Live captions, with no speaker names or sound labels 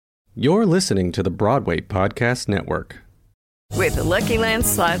You're listening to the Broadway Podcast Network. With the Lucky Land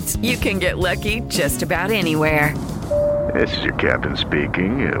Slots, you can get lucky just about anywhere. This is your captain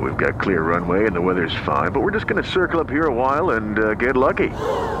speaking. We've got clear runway and the weather's fine, but we're just going to circle up here a while and get lucky.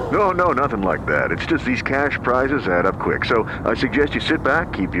 No, nothing like that. It's just these cash prizes add up quick. So I suggest you sit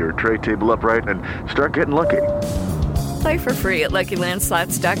back, keep your tray table upright, and start getting lucky. Play for free at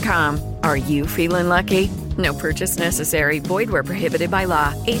LuckyLandSlots.com. Are you feeling lucky? No purchase necessary. Void where prohibited by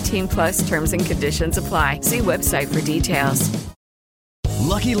law. 18+ terms and conditions apply. See website for details.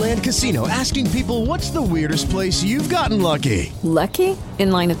 Lucky Land Casino, asking people, what's the weirdest place you've gotten lucky? Lucky?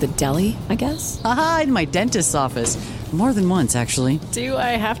 In line at the deli, I guess? Aha, in my dentist's office. More than once, actually. Do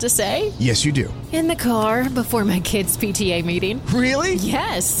I have to say? Yes, you do. In the car before my kids' PTA meeting. Really?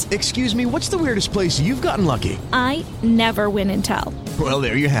 Yes. Excuse me, what's the weirdest place you've gotten lucky? I never win and tell. Well,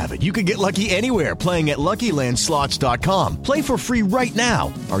 there you have it. You can get lucky anywhere, playing at LuckyLandSlots.com. Play for free right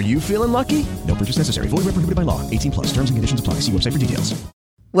now. Are you feeling lucky? No purchase necessary. Void where prohibited by law. 18+. Terms and conditions apply. See website for details.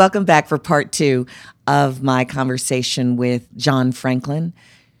 Welcome back for part 2 of my conversation with John Franklin,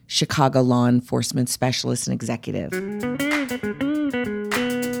 Chicago law enforcement specialist and executive.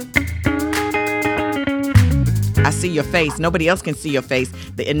 I see your face. Nobody else can see your face.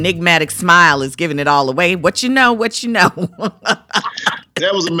 The enigmatic smile is giving it all away. What you know.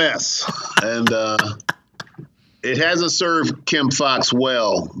 That was a mess. And it hasn't served Kim Foxx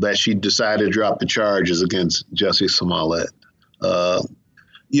well that she decided to drop the charges against Jussie Smollett.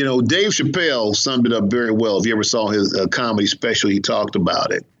 Dave Chappelle summed it up very well. If you ever saw his comedy special, he talked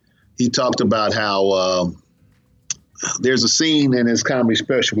about it. He talked about how there's a scene in his comedy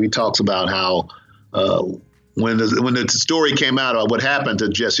special where he talks about how when the story came out about what happened to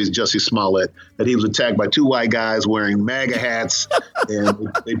Jussie Smollett, that he was attacked by 2 white guys wearing MAGA hats, and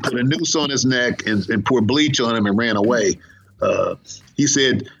they put a noose on his neck and poured bleach on him and ran away. He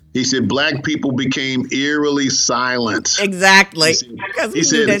said black people became eerily silent. He said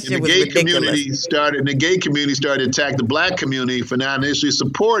the gay community started to attack the black community for not initially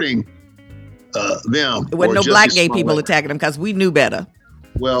supporting them. There wasn't no black gay people attacking them because we knew better.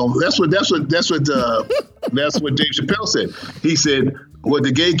 Well, that's what Dave Chappelle said. He said what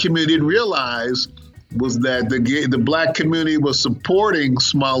the gay community didn't realize was that the black community was supporting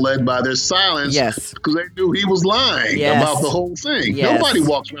Smollett by their silence, because they knew he was lying about the whole thing. Nobody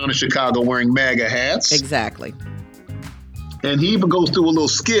walks around in Chicago wearing MAGA hats. Exactly. And he even goes through a little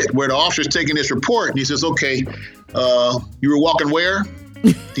skit where the officer's taking this report, and he says, okay, you were walking where?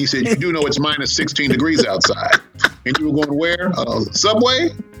 He said, you do know it's minus 16 degrees outside. And you were going where?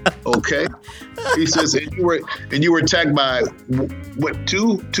 Subway? Okay. He says, and you were attacked by what?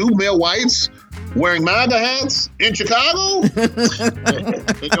 Two male whites wearing MAGA hats in Chicago? And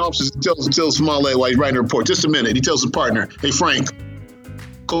the officer tells Smollett while he's writing a report, just a minute. He tells his partner, hey, Frank,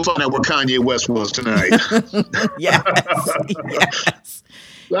 go find out where Kanye West was tonight. Yes.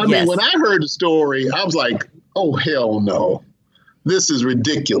 I mean, when I heard the story, I was like, oh, hell no. This is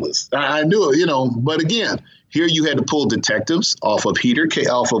ridiculous. I knew it, but again, here you had to pull detectives off of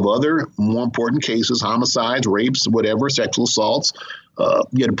other more important cases, homicides, rapes, whatever, sexual assaults.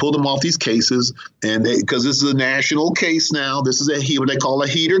 You had to pull them off these cases, and because this is a national case now, this is what they call a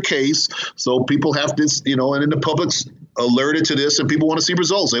heater case. So people have this, and then the public's alerted to this, and people want to see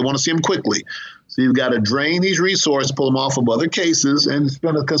results. They want to see them quickly. So you've got to drain these resources, pull them off of other cases, and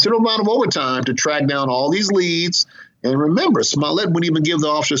spend a considerable amount of overtime to track down all these leads. And remember, Smollett wouldn't even give the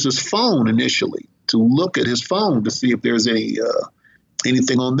officers his phone initially to look at his phone to see if there's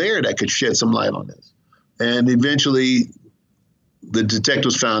anything on there that could shed some light on this. And eventually, the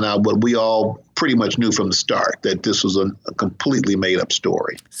detectives found out what we all pretty much knew from the start, that this was a completely made-up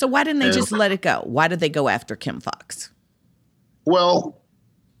story. So why didn't they just let it go? Why did they go after Kim Foxx? Well,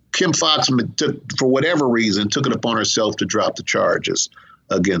 Kim Foxx, for whatever reason, took it upon herself to drop the charges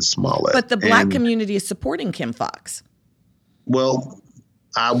against Smollett. But the black community is supporting Kim Foxx. Well,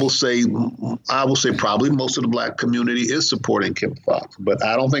 I will say probably most of the black community is supporting Kim Foxx, but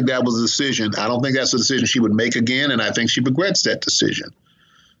I don't think that was a decision. I don't think that's a decision she would make again, and I think she regrets that decision.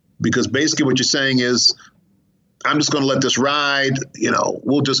 Because basically what you're saying is, I'm just going to let this ride,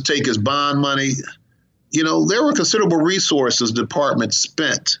 we'll just take his bond money. There were considerable resources the department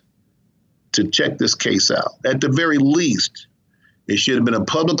spent to check this case out. At the very least, it should have been a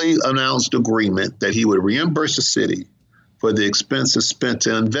publicly announced agreement that he would reimburse the city for the expenses spent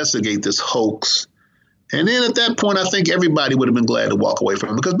to investigate this hoax. And then at that point, I think everybody would have been glad to walk away from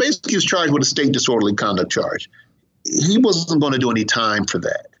him, because basically he was charged with a state disorderly conduct charge. He wasn't going to do any time for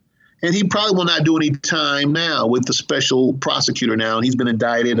that. And he probably will not do any time now with the special prosecutor now. And he's been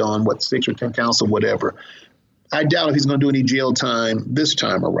indicted on 6 or 10 counts or whatever. I doubt if he's going to do any jail time this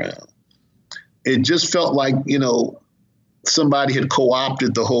time around. It just felt like, somebody had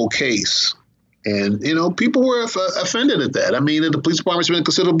co-opted the whole case. And, people were offended at that. I mean, the police department spent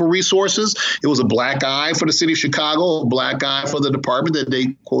considerable resources. It was a black eye for the city of Chicago, a black eye for the department that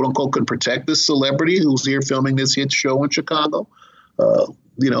they, quote unquote, could protect this celebrity who's here filming this hit show in Chicago. And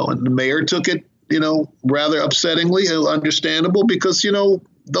the mayor took it, rather upsettingly, understandable, because,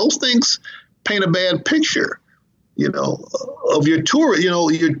 those things paint a bad picture, of your tour.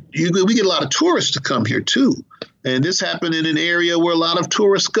 We get a lot of tourists to come here, too. And this happened in an area where a lot of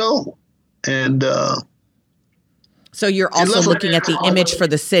tourists go. And so you're also looking at the image for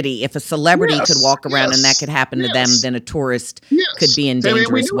the city. If a celebrity could walk around and that could happen to them, then a tourist could be in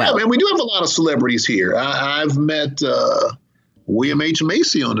danger as well. And we do have a lot of celebrities here. I've met William H.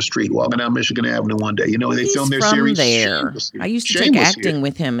 Macy on the street walking down Michigan Avenue one day. They filmed their series. There. I used to take acting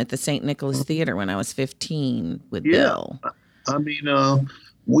with him at the St. Nicholas Theater when I was 15 with Bill. I mean,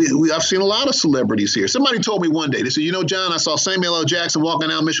 I've seen a lot of celebrities here. Somebody told me one day, they said, John, I saw Samuel L. Jackson walking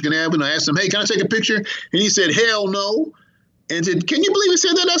down Michigan Avenue. I asked him, hey, can I take a picture? And he said, hell no. And said, can you believe he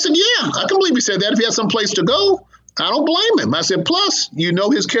said that? I said, yeah, I can believe he said that. If he had some place to go, I don't blame him. I said, plus,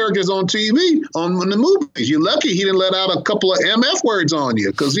 his characters on TV, on the movies. You're lucky he didn't let out a couple of MF words on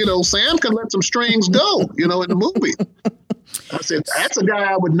you because, Sam can let some strings go, in the movie. I said, that's a guy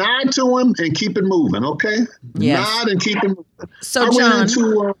I would nod to him and keep it moving, okay? Yes. Nod and keep it moving. So,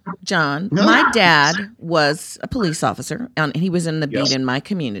 John, my dad was a police officer, and he was in the beat in my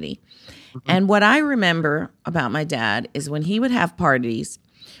community. Mm-hmm. And what I remember about my dad is when he would have parties,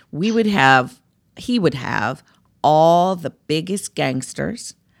 he would have all the biggest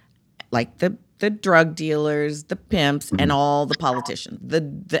gangsters, like the drug dealers, the pimps, and all the politicians,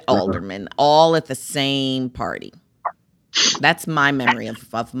 the aldermen, all at the same party. That's my memory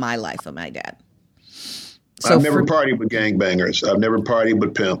of my life of my dad. So I've never partied with gangbangers. I've never partied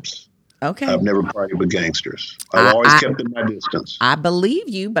with pimps. Okay. I've never partied with gangsters. I've always kept in my distance. I believe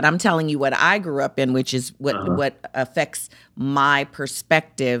you, but I'm telling you what I grew up in, which is what affects my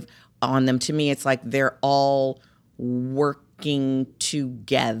perspective on them. To me, it's like they're all working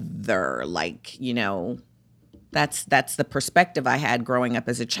together. Like, that's the perspective I had growing up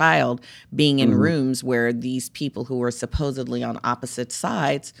as a child, being in rooms where these people who were supposedly on opposite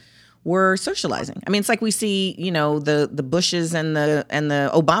sides were socializing. I mean, it's like we see, the Bushes and the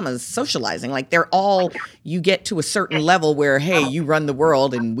Obamas socializing. Like they're all, you get to a certain level where, hey, you run the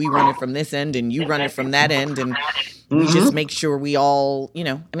world and we run it from this end and you run it from that end. And we just make sure we all,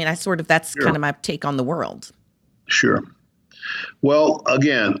 that's kind of my take on the world. Sure. Well,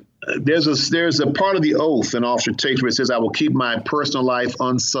 again, there's a part of the oath an officer takes where it says, I will keep my personal life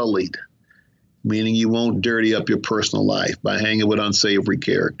unsullied, meaning you won't dirty up your personal life by hanging with unsavory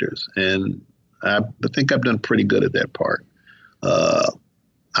characters. And I think I've done pretty good at that part.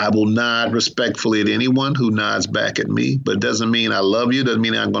 I will nod respectfully at anyone who nods back at me, but it doesn't mean I love you. Doesn't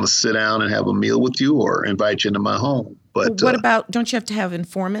mean I'm going to sit down and have a meal with you or invite you into my home. But what about, don't you have to have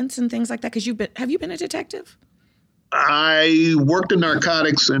informants and things like that? Because have you been a detective? I worked in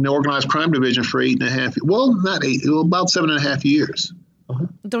narcotics in the organized crime division for 8.5. Well, not 8. About 7.5 years. Uh-huh.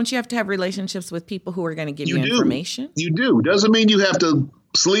 Don't you have to have relationships with people who are going to give you information? You do. Doesn't mean you have to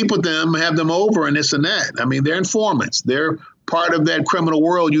sleep with them, have them over, and this and that. I mean, they're informants. They're part of that criminal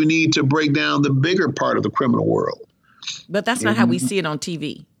world. You need to break down the bigger part of the criminal world. But that's not how we see it on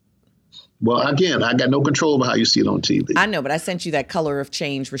TV. Well, again, I got no control over how you see it on TV. I know, but I sent you that Color of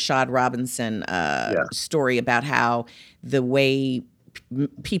Change, Rashad Robinson story about how the way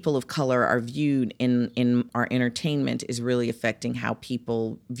people of color are viewed in our entertainment is really affecting how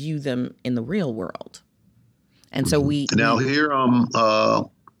people view them in the real world. And so here,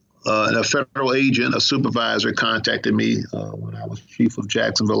 a federal agent, a supervisor, contacted me when I was chief of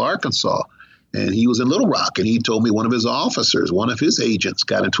Jacksonville, Arkansas. And he was in Little Rock, and he told me one of his officers, one of his agents,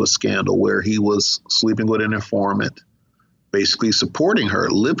 got into a scandal where he was sleeping with an informant, basically supporting her,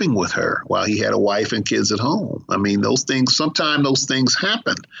 living with her while he had a wife and kids at home. I mean, sometimes those things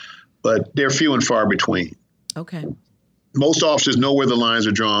happen, but they're few and far between. Okay. Most officers know where the lines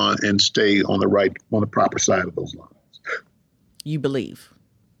are drawn and stay on the proper side of those lines. You believe?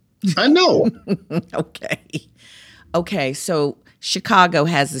 I know. Okay. So Chicago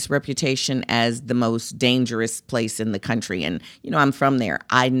has this reputation as the most dangerous place in the country. And, I'm from there.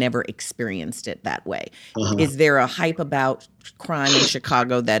 I never experienced it that way. Uh-huh. Is there a hype about crime in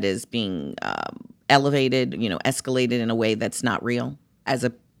Chicago that is being elevated, escalated in a way that's not real? As a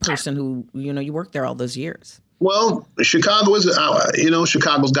person who, you worked there all those years. Well, Chicago is,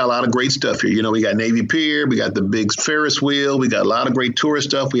 Chicago's got a lot of great stuff here. We got Navy Pier, we got the big Ferris wheel, we got a lot of great tourist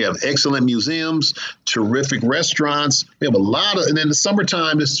stuff. We have excellent museums, terrific restaurants. We have and in the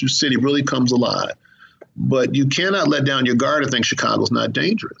summertime, this city really comes alive. But you cannot let down your guard and think Chicago's not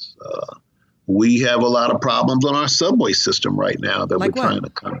dangerous. We have a lot of problems on our subway system right now that we're trying to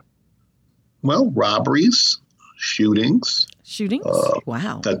cut. Well, robberies, shootings. Shootings?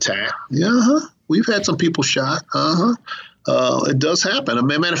 Wow. Attack. Yeah. We've had some people shot. It does happen. As a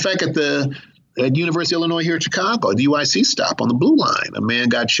matter of fact, at University of Illinois here in Chicago, a DUIC stop on the Blue Line, a man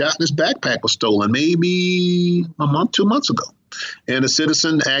got shot and his backpack was stolen maybe 2 months ago. And a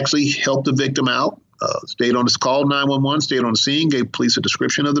citizen actually helped the victim out, called 911, stayed on the scene, gave police a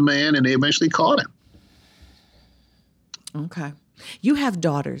description of the man, and they eventually caught him. Okay. You have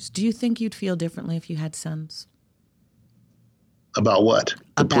daughters. Do you think you'd feel differently if you had sons? About what?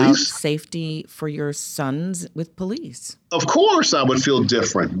 About police? Safety for your sons with police. Of course I would feel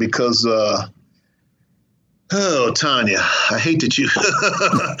different because, Tanya, I hate that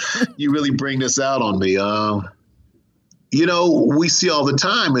you really bring this out on me. We see all the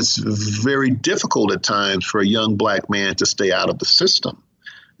time, it's very difficult at times for a young black man to stay out of the system.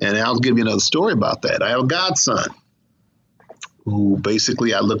 And I'll give you another story about that. I have a godson who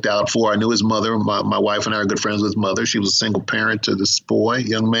basically I looked out for. I knew his mother. My wife and I are good friends with his mother. She was a single parent to this boy,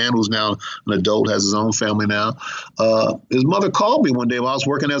 young man who's now an adult, has his own family now. His mother called me one day while I was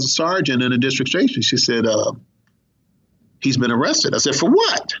working as a sergeant in a district station. She said, he's been arrested. I said, for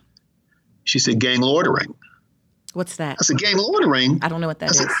what? She said, gang loitering. What's that? I said, gang loitering? I don't know what that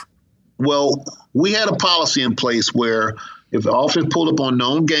is. Well, we had a policy in place where if officers pulled up on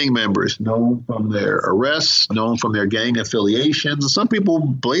known gang members, known from their arrests, known from their gang affiliations, and some people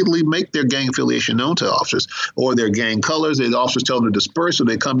blatantly make their gang affiliation known to officers or their gang colors. The officers tell them to disperse, so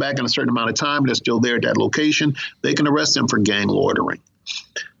they come back in a certain amount of time, they're still there at that location. They can arrest them for gang loitering.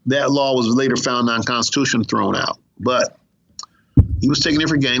 That law was later found unconstitutional, thrown out. But he was taken in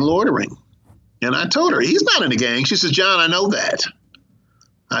for gang loitering. And I told her, he's not in the gang. She says, John, I know that.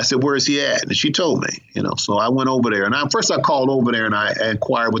 I said, where is he at? And she told me, so I went over there. And first I called over there and I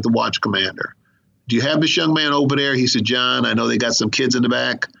inquired with the watch commander. Do you have this young man over there? He said, John, I know they got some kids in the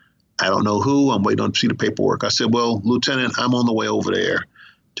back. I don't know who. I'm waiting to see the paperwork. I said, well, Lieutenant, I'm on the way over there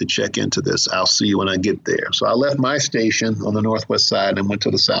to check into this. I'll see you when I get there. So I left my station on the northwest side and went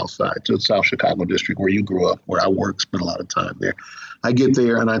to the south side, to the South Chicago district where you grew up, where I worked, spent a lot of time there. I get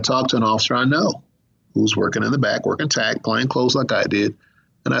there and I talk to an officer I know who's working in the back, working tack, plain clothes like I did.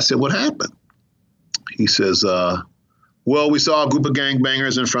 And I said, what happened? He says, well, we saw a group of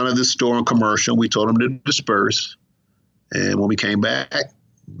gangbangers in front of this store on Commercial. We told them to disperse. And when we came back,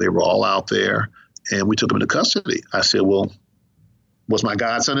 they were all out there and we took them into custody. I said, well, was my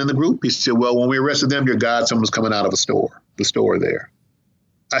godson in the group? He said, well, when we arrested them, your godson was coming out of the store there.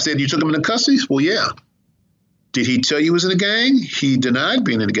 I said, you took him into custody? Well, yeah. Did he tell you he was in a gang? He denied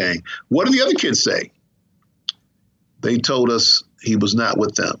being in a gang. What did the other kids say? They told us he was not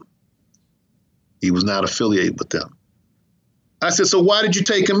with them. He was not affiliated with them. I said, so why did you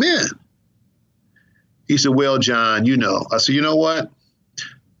take him in? He said, well, John, I said, you know what?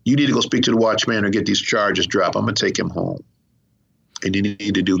 You need to go speak to the watchman or get these charges dropped. I'm going to take him home. And you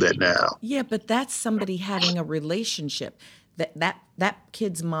need to do that now. Yeah, but that's somebody having a relationship. That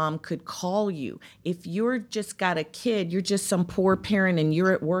kid's mom could call you. If you're just got a kid, you're just some poor parent and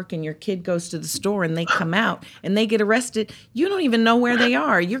you're at work and your kid goes to the store and they come out and they get arrested, you don't even know where they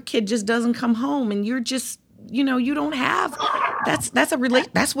are. Your kid just doesn't come home and you're just, you don't have.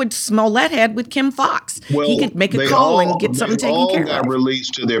 That's what Smollett had with Kim Fox. Well, he could make a call and get something taken care of. They all got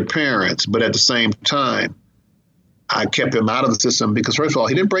released to their parents, but at the same time, I kept him out of the system because, first of all,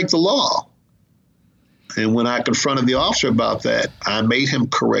 he didn't break the law. And when I confronted the officer about that, I made him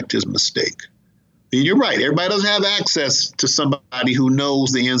correct his mistake. And you're right. Everybody doesn't have access to somebody who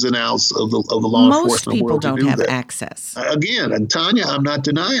knows the ins and outs of the law enforcement world. Most people don't have access. Again, and Tanya, I'm not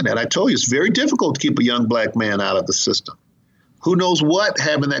denying that. I told you it's very difficult to keep a young black man out of the system. Who knows what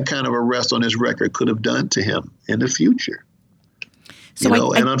having that kind of arrest on his record could have done to him in the future.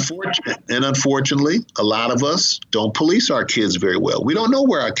 So and unfortunately, a lot of us don't police our kids very well. We don't know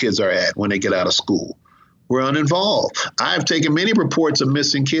where our kids are at when they get out of school. We're uninvolved. I've taken many reports of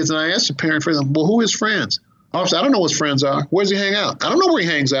missing kids, and I asked the parent, well, who are his friends? Officer, I don't know what his friends are. Where does he hang out? I don't know where he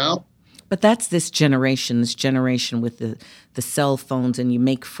hangs out. But that's this generation with the cell phones, and you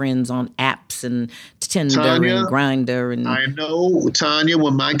make friends on apps and Tinder and Grindr. And I know, Tanya,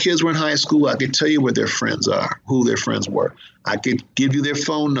 when my kids were in high school, I could tell you where their friends are, who their friends were. I could give you their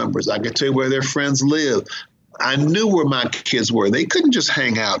phone numbers. I could tell you where their friends live. I knew where my kids were. They couldn't just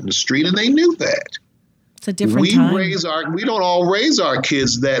hang out in the street, and they knew that. It's a different time. We don't all raise our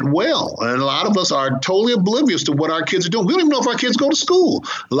kids that well. And a lot of us are totally oblivious to what our kids are doing. We don't even know if our kids go to school.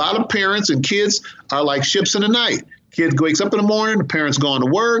 A lot of parents and kids are like ships in the night. Kid wakes up in the morning, the parents going to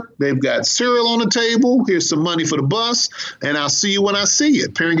work, they've got cereal on the table, here's some money for the bus, and I'll see you when I see you.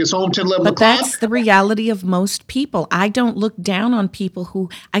 Parent gets home 10, 11 But o'clock. that's the reality of most people. I don't look down on people who,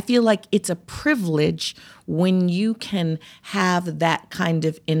 I feel like it's a privilege when you can have that kind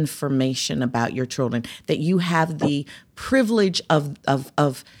of information about your children, that you have the privilege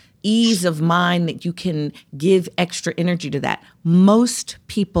of ease of mind, that you can give extra energy to that. Most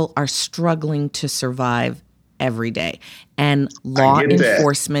people are struggling to survive every day. And law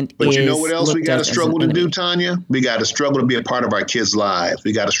enforcement But is you know what else we got to struggle to do, enemy. Tanya? We got to struggle to be a part of our kids' lives.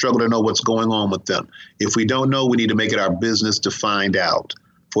 We got to struggle to know what's going on with them. If we don't know, we need to make it our business to find out.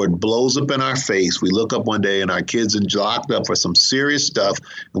 For it blows up in our face. We look up one day and our kids are locked up for some serious stuff,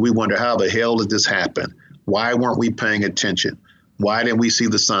 and we wonder, how the hell did this happen? Why weren't we paying attention? Why didn't we see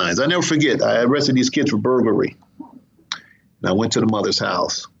the signs? I never forget, I arrested these kids for burglary. And I went to the mother's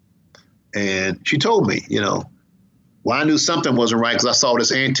house, and she told me, well, I knew something wasn't right because I saw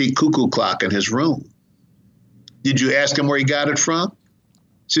this antique cuckoo clock in his room. Did you ask him where he got it from?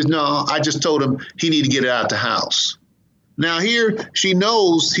 She says, no, I just told him he needed to get it out the house. Now here, she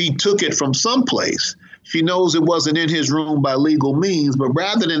knows he took it from someplace. She knows it wasn't in his room by legal means, but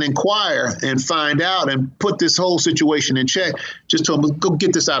rather than inquire and find out and put this whole situation in check, just told him, go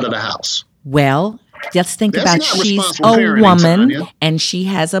get this out of the house. Well, just think That's about not she's responsible a parenting, woman Tanya. and she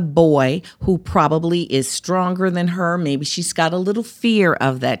has a boy who probably is stronger than her. Maybe she's got a little fear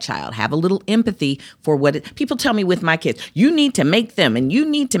of that child, have a little empathy for people tell me with my kids, you need to make them and you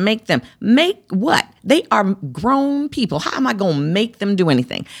need to make them. Make what? They are grown people. How am I going to make them do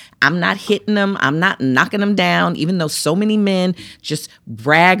anything? I'm not hitting them. I'm not knocking them down, even though so many men just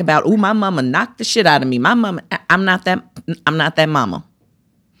brag about, oh, my mama knocked the shit out of me. My mama, I'm not that mama.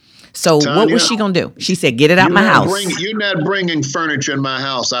 So Tanya, what was she going to do? She said, get it out my house. You're not bringing furniture in my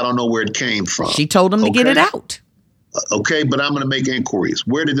house. I don't know where it came from. She told him to get it out. Okay, but I'm going to make inquiries.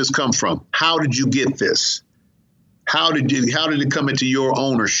 Where did this come from? How did you get this? How did it come into your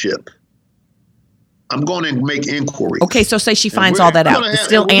ownership? I'm going to make inquiries. Okay, so say she finds all that out. The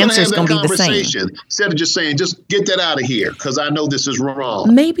still answer is going to be the same. Instead of just saying, just get that out of here because I know this is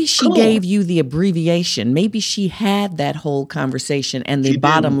wrong. Maybe she gave you the abbreviation. Maybe she had that whole conversation and the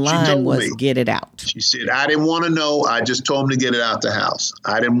bottom line was get it out. She said, I didn't want to know. I just told him to get it out the house.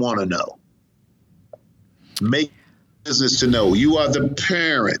 I didn't want to know. Make business to know. You are the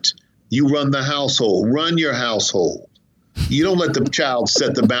parent. You run the household. Run your household. You don't let the child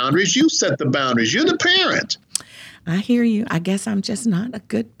set the boundaries. You set the boundaries. You're the parent. I hear you. I guess I'm just not a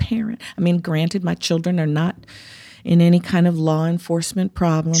good parent. I mean, granted, my children are not in any kind of law enforcement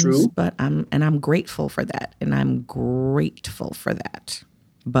problems, True. But I'm grateful for that. And I'm grateful for that.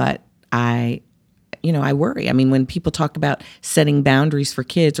 But I worry. I mean, when people talk about setting boundaries for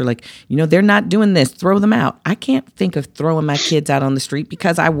kids or like, they're not doing this, throw them out. I can't think of throwing my kids out on the street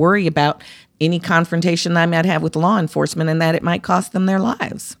because I worry about any confrontation I might have with law enforcement and that it might cost them their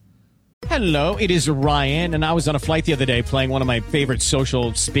lives. Hello, it is Ryan, and I was on a flight the other day playing one of my favorite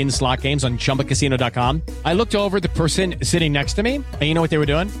social spin slot games on ChumbaCasino.com. I looked over at the person sitting next to me, and you know what they were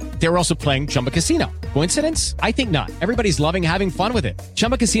doing? They were also playing Chumba Casino. Coincidence? I think not. Everybody's loving having fun with it.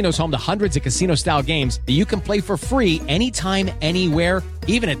 Chumba Casino is home to hundreds of casino-style games that you can play for free anytime, anywhere,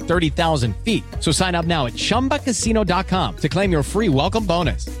 even at 30,000 feet. So sign up now at ChumbaCasino.com to claim your free welcome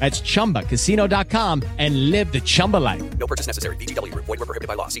bonus. That's ChumbaCasino.com and live the Chumba life. No purchase necessary. VGW. Void where prohibited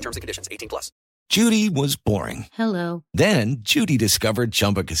by law. See terms and conditions. 18+. Judy was boring. Hello. Then Judy discovered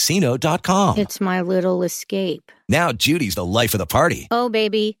ChumbaCasino.com. It's my little escape. Now Judy's the life of the party. Oh,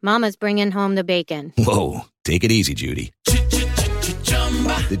 baby, mama's bringing home the bacon. Whoa, take it easy, Judy.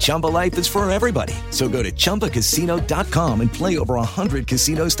 The Chumba life is for everybody. So go to ChumbaCasino.com and play over 100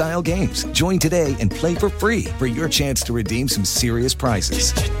 casino-style games. Join today and play for free for your chance to redeem some serious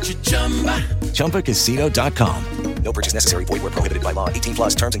prizes. ChumbaCasino.com. No purchase necessary. Void where prohibited by law.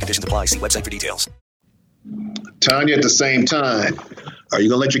 18+. Terms and conditions apply. See website for details. Tanya, at the same time, are you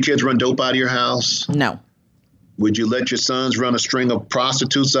going to let your kids run dope out of your house? No. Would you let your sons run a string of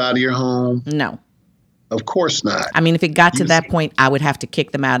prostitutes out of your home? No. Of course not. I mean, if it got to that point, I would have to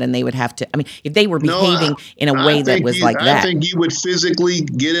kick them out and they would have to, if they were behaving in a way that was like that. I think you would physically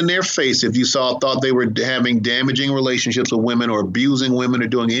get in their face if you thought they were having damaging relationships with women or abusing women or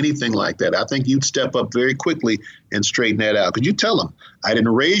doing anything like that. I think you'd step up very quickly and straighten that out. Could you tell them, I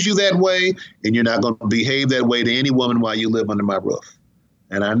didn't raise you that way and you're not going to behave that way to any woman while you live under my roof.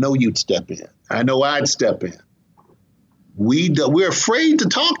 And I know you'd step in. I know I'd step in. We're afraid to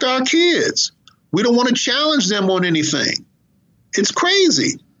talk to our kids. We don't want to challenge them on anything. It's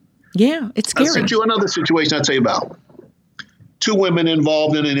crazy. Yeah, it's scary. I'll send you another situation I'll tell you about. 2 women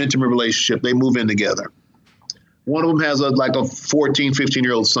involved in an intimate relationship. They move in together. One of them has a 14,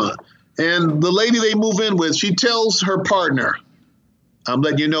 15-year-old son. And the lady they move in with, she tells her partner, I'm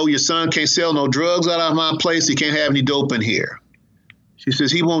letting you know your son can't sell no drugs out of my place. He can't have any dope in here. She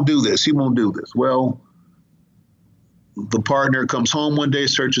says, he won't do this. He won't do this. Well, the partner comes home one day,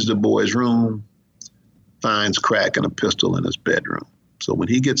 searches the boy's room, finds crack and a pistol in his bedroom. So when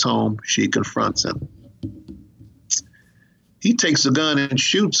he gets home, she confronts him. He takes the gun and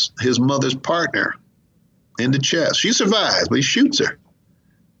shoots his mother's partner in the chest. She survives, but he shoots her.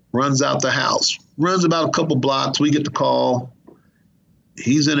 Runs out the house. Runs about a couple blocks. We get the call.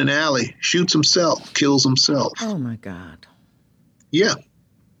 He's in an alley, shoots himself, kills himself. Oh, my God. Yeah.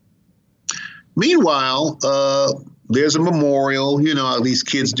 Meanwhile, there's a memorial. You know how these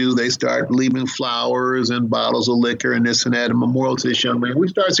kids do. They start leaving flowers and bottles of liquor and this and that, a memorial to this young man. We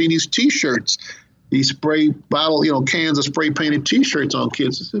start seeing these T-shirts, these spray bottle, cans of spray painted T-shirts on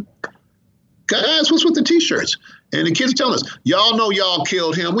kids. I said, guys, what's with the T-shirts? And the kids telling us, y'all know y'all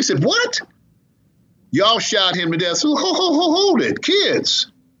killed him. We said, what? Y'all shot him to death. So hold it,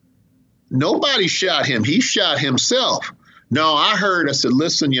 kids. Nobody shot him. He shot himself. No, I said,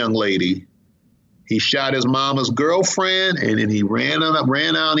 listen, young lady. He shot his mama's girlfriend, and then he ran out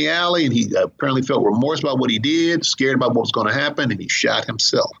in the alley, and he apparently felt remorse about what he did, scared about what was going to happen, and he shot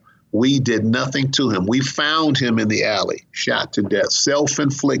himself. We did nothing to him. We found him in the alley, shot to death,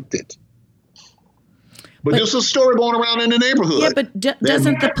 self-inflicted. But there's a story going around in the neighborhood. Yeah, but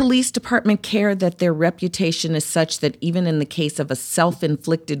doesn't the police department care that their reputation is such that even in the case of a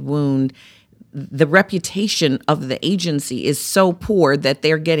self-inflicted wound, the reputation of the agency is so poor that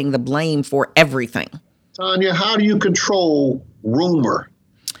they're getting the blame for everything? Tanya, how do you control rumor?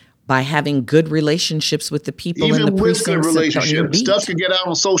 By having good relationships with the people in the precincts. Even with good relationships. Stuff can get out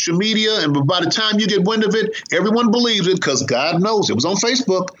on social media, and by the time you get wind of it, everyone believes it because God knows. It was on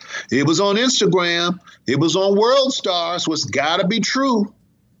Facebook. It was on Instagram. It was on World Star, so it's got to be true.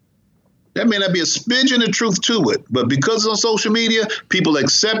 There may not be a smidgen of truth to it, but because it's on social media, people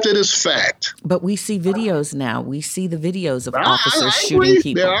accept it as fact. But we see videos now. We see the videos of officers shooting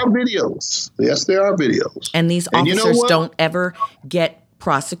people. There are videos. Yes, there are videos. And these officers don't ever get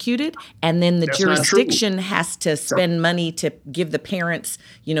prosecuted, and then the jurisdiction has to spend money to give the parents,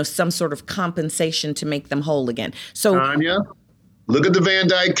 some sort of compensation to make them whole again. So, Tanya, look at the Van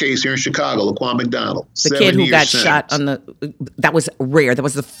Dyke case here in Chicago, Laquan McDonald. The kid who got shot that was rare. That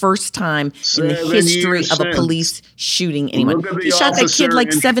was the first time in the history of a police shooting anyone. He shot that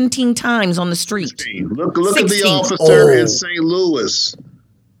kid 17 times on the street. Look at the officer in St. Louis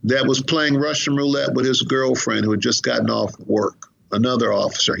that was playing Russian roulette with his girlfriend who had just gotten off work. Another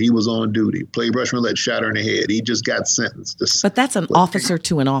officer, he was on duty, played Russian roulette, shot her in the head. He just got sentenced. But that's an officer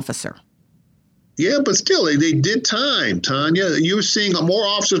to an officer. Yeah, but still, they did time, Tanya. You're seeing more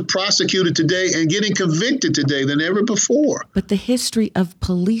officers prosecuted today and getting convicted today than ever before. But the history of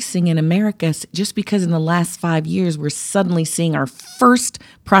policing in America, just because in the last 5 years we're suddenly seeing our first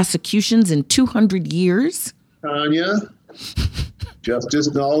prosecutions in 200 years. Tanya, justice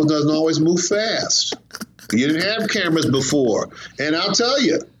doesn't always move fast. You didn't have cameras before. And I'll tell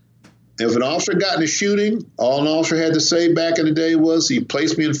you, if an officer got in a shooting, all an officer had to say back in the day was, he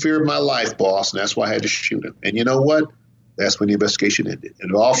placed me in fear of my life, boss, and that's why I had to shoot him. And you know what? That's when the investigation ended.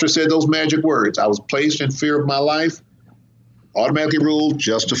 And the officer said those magic words, I was placed in fear of my life, automatically ruled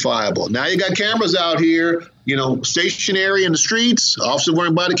justifiable. Now you got cameras out here, stationary in the streets, officers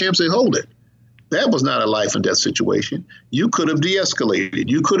wearing body cams, say, hold it. That was not a life and death situation. You could have de-escalated.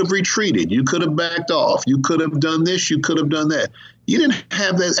 You could have retreated. You could have backed off. You could have done this. You could have done that. You didn't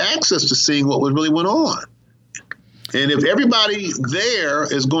have that access to seeing what really went on. And if everybody there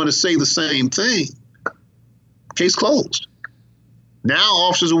is going to say the same thing, case closed. Now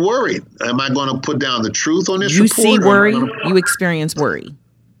officers are worried. Am I going to put down the truth on this report? You see worry. You experience worry.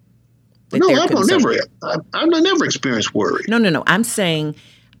 No, I've never experienced worry. No. I'm saying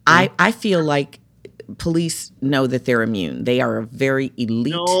I feel like police know that they're immune. They are a very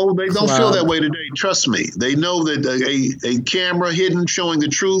elite No, they don't feel that way today. Trust me. They know that a camera hidden showing the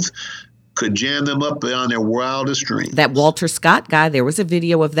truth could jam them up beyond their wildest dreams. That Walter Scott guy, there was a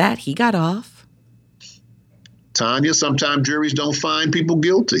video of that. He got off. Tanya, sometimes juries don't find people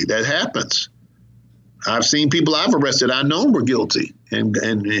guilty. That happens. I've seen people I've arrested I know were guilty, and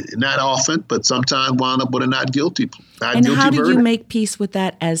not often, but sometimes wound up with a not guilty And how do you make peace with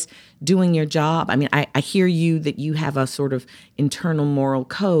that as doing your job? I mean, I hear you that you have a sort of internal moral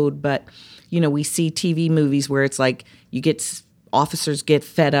code, but, we see TV movies where it's like you get officers get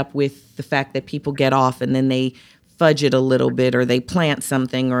fed up with the fact that people get off and then they fudge it a little bit or they plant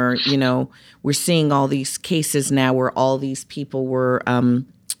something, or, you know, we're seeing all these cases now where all these people were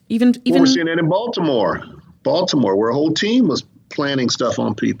even we're seeing that in Baltimore, where a whole team was planting stuff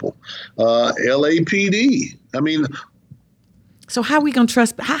on people. LAPD. I mean, so how are we going to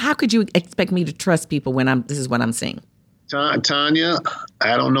trust? How could you expect me to trust people when this is what I'm seeing? Tanya,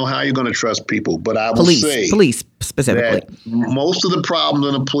 I don't know how you're going to trust people, but I will say police specifically. That most of the problems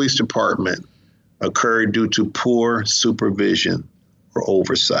in the police department occurred due to poor supervision or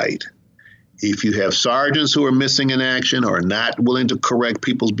oversight. If you have sergeants who are missing in action or not willing to correct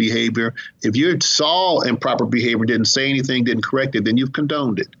people's behavior, if you saw improper behavior, didn't say anything, didn't correct it, then you've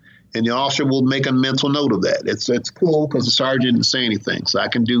condoned it. And the officer will make a mental note of that. It's cool because the sergeant didn't say anything, so I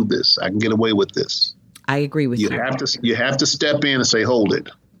can do this. I can get away with this. I agree with you. You have to step in and say, hold it.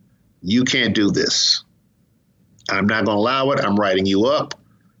 You can't do this. I'm not going to allow it. I'm writing you up.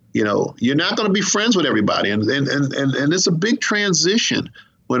 You know, you're not going to be friends with everybody. And it's a big transition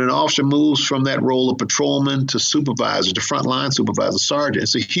when an officer moves from that role of patrolman to supervisor, to frontline supervisor, sergeant.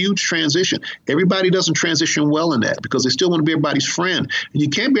 It's a huge transition. Everybody doesn't transition well in that because they still want to be everybody's friend. And you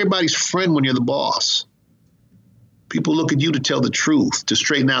can't be everybody's friend when you're the boss. People look at you to tell the truth, to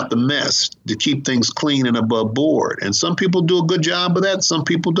straighten out the mess, to keep things clean and above board. And some people do a good job of that. Some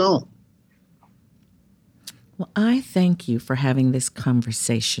people don't. Well, I thank you for having this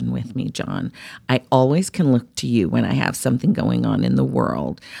conversation with me, John. I always can look to you when I have something going on in the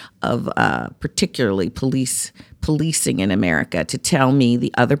world of particularly policing in America to tell me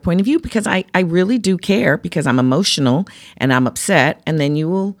the other point of view, because I really do care, because I'm emotional and I'm upset. And then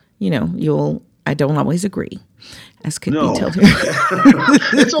I don't always agree, as could be told here.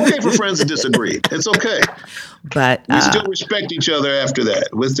 It's okay for friends to disagree. It's okay. But we still respect each other after that.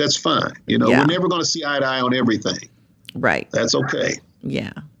 That's fine. You know, we're never going to see eye to eye on everything. Right. That's okay.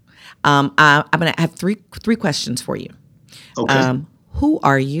 Yeah. I'm going to have three questions for you. Okay. Who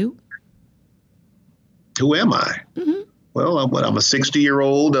are you? Who am I? Mm-hmm. Well, I'm a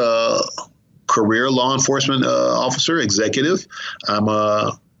 60-year-old career law enforcement officer, executive. I'm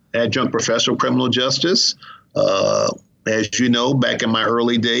a adjunct professor of criminal justice. As you know, back in my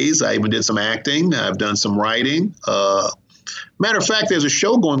early days, I even did some acting. I've done some writing. Matter of fact, there's a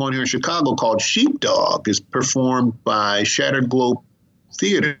show going on here in Chicago called Sheepdog. It's performed by Shattered Globe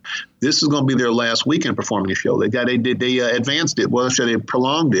Theater. This is going to be their last weekend performing the show. They advanced it. Well, they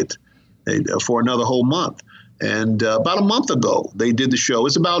prolonged it for another whole month. And about a month ago, they did the show.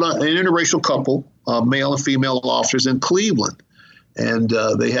 It's about an interracial couple, male and female officers in Cleveland. And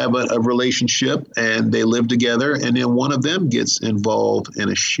they have a relationship and they live together. And then one of them gets involved in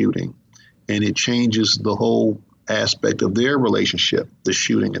a shooting. And it changes the whole aspect of their relationship, the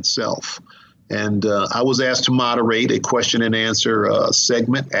shooting itself. And I was asked to moderate a question and answer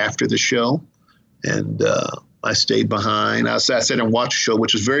segment after the show. And I stayed behind. I sat and watched the show,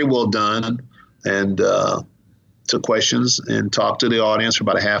 which was very well done. And took questions and talked to the audience for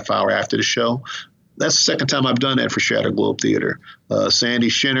about a half hour after the show. That's the second time I've done that for Shattered Globe Theater. Sandy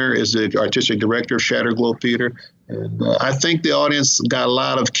Shinner is the artistic director of Shattered Globe Theater. And I think the audience got a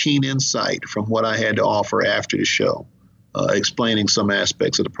lot of keen insight from what I had to offer after the show, explaining some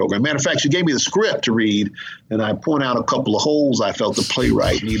aspects of the program. Matter of fact, she gave me the script to read, and I point out a couple of holes I felt the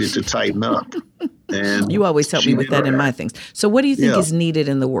playwright needed to tighten up. And you always help me with that in my things. So what do you think is needed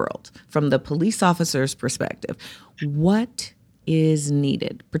in the world from the police officer's perspective? What is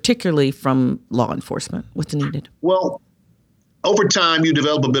needed, particularly from law enforcement? What's needed? Well, over time, you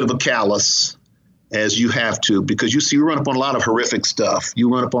develop a bit of a callous, as you have to, because you run up on a lot of horrific stuff. You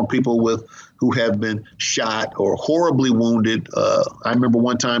run up on people who have been shot or horribly wounded. I remember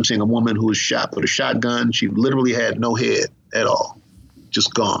one time seeing a woman who was shot with a shotgun. She literally had no head at all,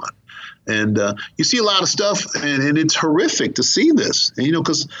 just gone. And you see a lot of stuff, and it's horrific to see this. And,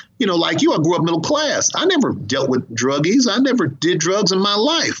 because, like you, I grew up middle class. I never dealt with druggies. I never did drugs in my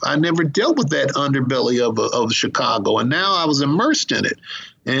life. I never dealt with that underbelly of Chicago. And now I was immersed in it.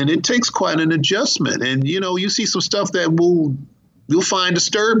 And it takes quite an adjustment. And, you see some stuff that you'll find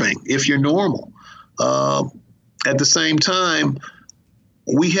disturbing if you're normal. At the same time,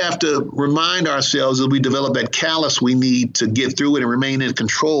 we have to remind ourselves that we develop that callus we need to get through it and remain in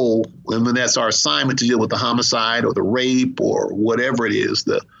control. And when that's our assignment to deal with the homicide or the rape or whatever it is,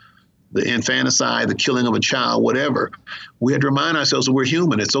 the infanticide, the killing of a child, whatever, we have to remind ourselves that we're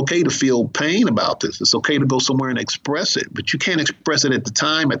human. It's okay to feel pain about this. It's okay to go somewhere and express it, but you can't express it at the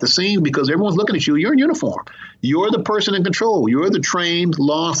time, at the scene, because everyone's looking at you. You're in uniform. You're the person in control. You're the trained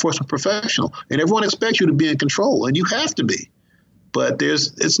law enforcement professional, and everyone expects you to be in control, and you have to be. But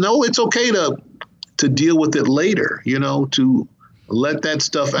it's okay to deal with it later, to let that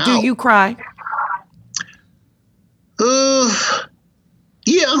stuff out. Do you cry?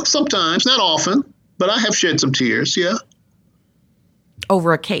 Yeah, sometimes, not often, but I have shed some tears. Yeah.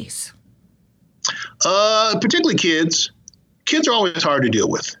 Over a case? Particularly kids. Kids are always hard to deal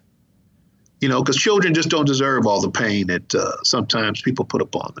with, because children just don't deserve all the pain that sometimes people put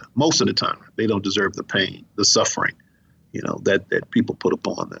upon them. Most of the time, they don't deserve the pain, the suffering, that people put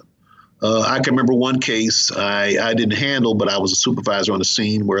upon them. I can remember one case I didn't handle, but I was a supervisor on the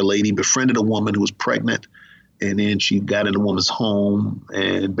scene where a lady befriended a woman who was pregnant, and then she got in the woman's home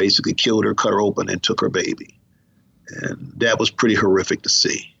and basically killed her, cut her open, and took her baby. And that was pretty horrific to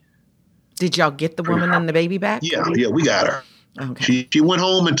see. Did y'all get the woman and the baby back? Yeah, we got her. Okay. She went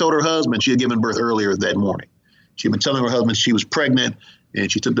home and told her husband she had given birth earlier that morning. She had been telling her husband she was pregnant,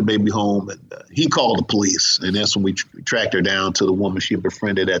 and she took the baby home, and he called the police. And that's when we tracked her down to the woman she had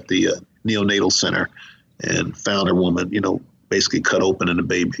befriended at the neonatal center and found her woman, basically cut open and the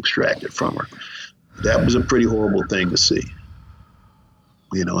baby extracted from her. That was a pretty horrible thing to see.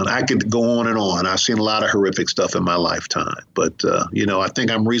 And I could go on and on. I've seen a lot of horrific stuff in my lifetime. But, I think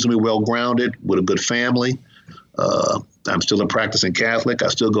I'm reasonably well-grounded with a good family. I'm still a practicing Catholic. I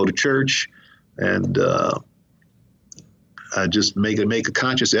still go to church. And I just make a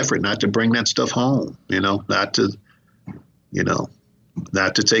conscious effort not to bring that stuff home, not to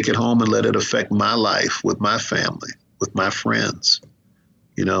take it home and let it affect my life with my family, with my friends.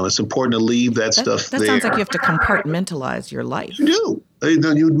 It's important to leave that stuff there. That sounds like you have to compartmentalize your life. You do.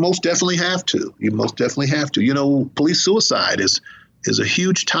 You most definitely have to. Police suicide is a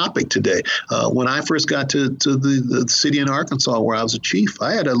huge topic today. When I first got to the city in Arkansas where I was a chief,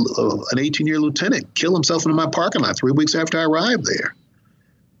 I had an 18-year lieutenant kill himself in my parking lot 3 weeks after I arrived there.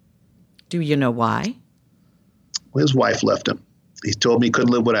 Do you know why? Well, his wife left him. He told me he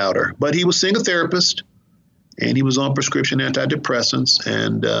couldn't live without her. But he was seeing a therapist, and he was on prescription antidepressants.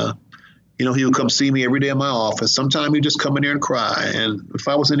 And, he would come see me every day in my office. Sometimes he'd just come in there and cry. And if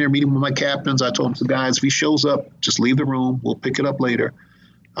I was in there meeting with my captains, I told him, so guys, if he shows up, just leave the room. We'll pick it up later.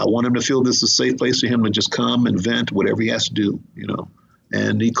 I want him to feel this is a safe place for him to just come and vent whatever he has to do,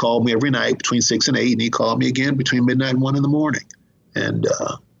 And he called me every night between 6 and 8, and he called me again between midnight and 1 in the morning. And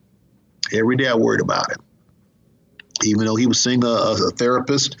every day I worried about him, even though he was seeing a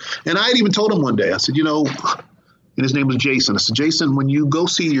therapist. And I had even told him one day, I said, and his name was Jason. I said, Jason, when you go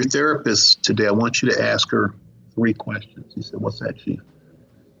see your therapist today, I want you to ask her 3 questions. He said, what's that, Chief?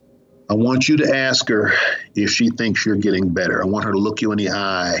 I want you to ask her if she thinks you're getting better. I want her to look you in the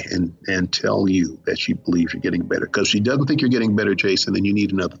eye and tell you that she believes you're getting better. Because if she doesn't think you're getting better, Jason, then you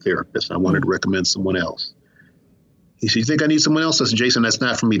need another therapist. And I want her to recommend someone else. He said, you think I need someone else? I said, Jason, that's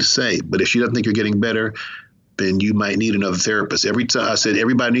not for me to say. But if she doesn't think you're getting better, then you might need another therapist. Every time I said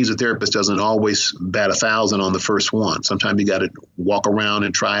everybody needs a therapist doesn't always bat 1,000 on the first one. Sometimes you got to walk around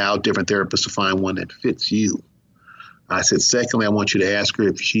and try out different therapists to find one that fits you. I said, secondly, I want you to ask her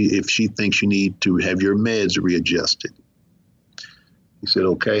if she thinks you need to have your meds readjusted. He said,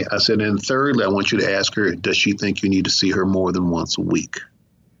 okay. I said, and thirdly, I want you to ask her, does she think you need to see her more than once a week?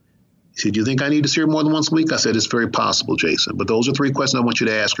 He said, do you think I need to see her more than once a week? I said, it's very possible, Jason. But those are 3 questions I want you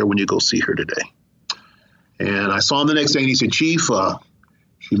to ask her when you go see her today. And I saw him the next day, and he said, Chief,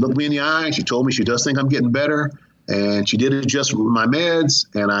 she looked me in the eye, and she told me she does think I'm getting better, and she did adjust my meds,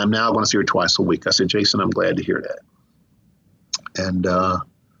 and I'm now going to see her twice a week. I said, Jason, I'm glad to hear that. And I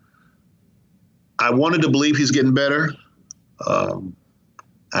wanted to believe he's getting better.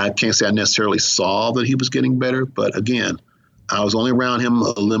 I can't say I necessarily saw that he was getting better, but again, I was only around him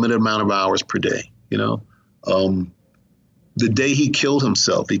a limited amount of hours per day, The day he killed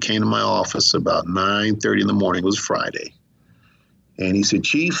himself, he came to my office about 9:30 in the morning. It was Friday. And he said,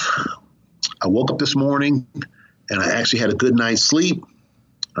 Chief, I woke up this morning and I actually had a good night's sleep.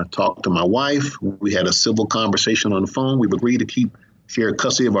 I talked to my wife. We had a civil conversation on the phone. We've agreed to share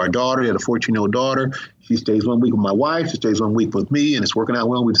custody of our daughter. We had a 14-year-old daughter. She stays 1 week with my wife. She stays 1 week with me, and it's working out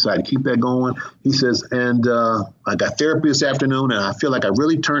well. We decided to keep that going. He says, and I got therapy this afternoon, and I feel like I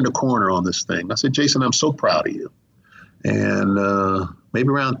really turned a corner on this thing. I said, Jason, I'm so proud of you. And maybe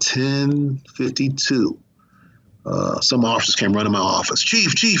around 10:52, some officers came running my office.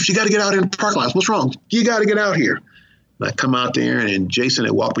 Chief, you got to get out in the parking lot. What's wrong? You got to get out here. And I come out there, and Jason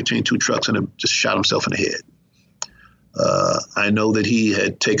had walked between 2 trucks and had just shot himself in the head. I know that he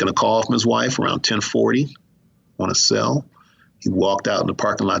had taken a call from his wife around 10:40 on a cell. He walked out in the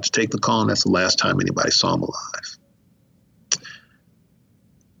parking lot to take the call, and that's the last time anybody saw him alive.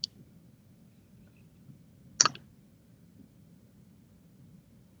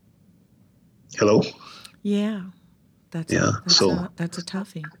 Hello? Yeah. That's a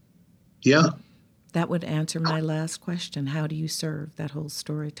toughie. Yeah. that would answer my last question. How do you serve? That whole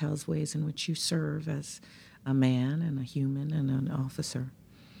story tells ways in which you serve as a man and a human and an officer.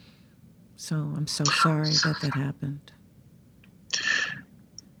 So I'm so sorry that happened.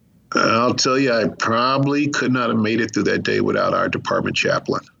 I'll tell you, I probably could not have made it through that day without our department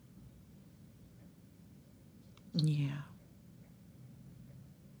chaplain. Yeah.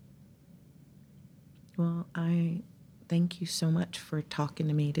 Well, I thank you so much for talking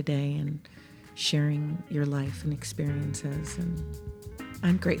to me today and sharing your life and experiences. And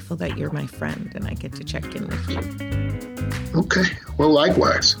I'm grateful that you're my friend and I get to check in with you. Okay. Well,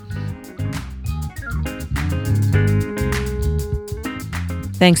 likewise.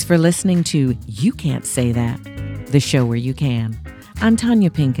 Thanks for listening to You Can't Say That, the show where you can. I'm Tanya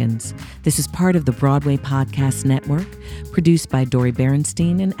Pinkins. This is part of the Broadway Podcast Network, produced by Dori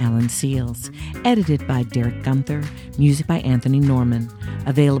Berenstein and Alan Seals, edited by Derek Gunther, music by Anthony Norman,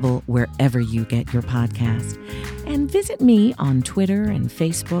 available wherever you get your podcast. And visit me on Twitter and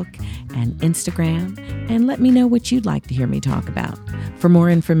Facebook and Instagram, and let me know what you'd like to hear me talk about. For more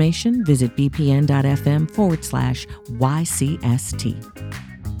information, visit bpn.fm/YCST.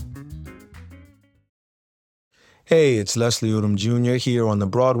 Hey, it's Leslie Odom Jr. here on the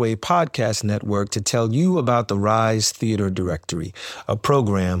Broadway Podcast Network to tell you about the Rise Theater Directory, a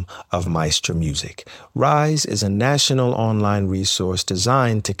program of Maestra Music. Rise is a national online resource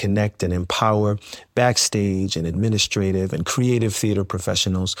designed to connect and empower backstage and administrative and creative theater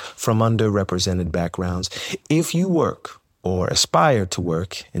professionals from underrepresented backgrounds. If you work or aspire to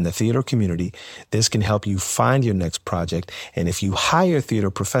work in the theater community, this can help you find your next project. And if you hire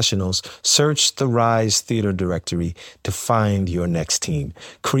theater professionals, search the Rise Theater Directory to find your next team.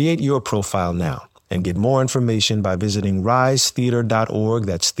 Create your profile now and get more information by visiting risetheater.org.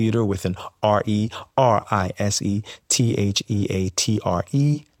 That's theater with an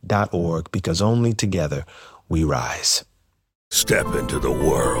RERISETHEATRE.org, because only together we rise. Step into the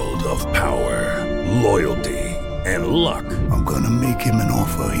world of power, loyalty, and luck. I'm gonna make him an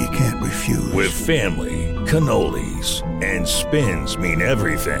offer he can't refuse. With family, cannolis, and spins mean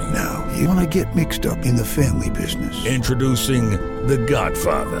everything. Now, you wanna get mixed up in the family business. Introducing The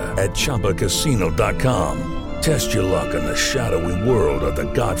Godfather at ChumbaCasino.com. Test your luck in the shadowy world of The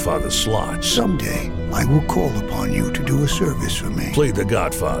Godfather slot. Someday, I will call upon you to do a service for me. Play The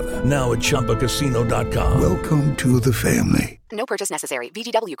Godfather, now at ChumbaCasino.com. Welcome to the family. No purchase necessary.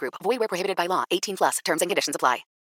 VGW Group. Void where prohibited by law. 18+. Terms and conditions apply.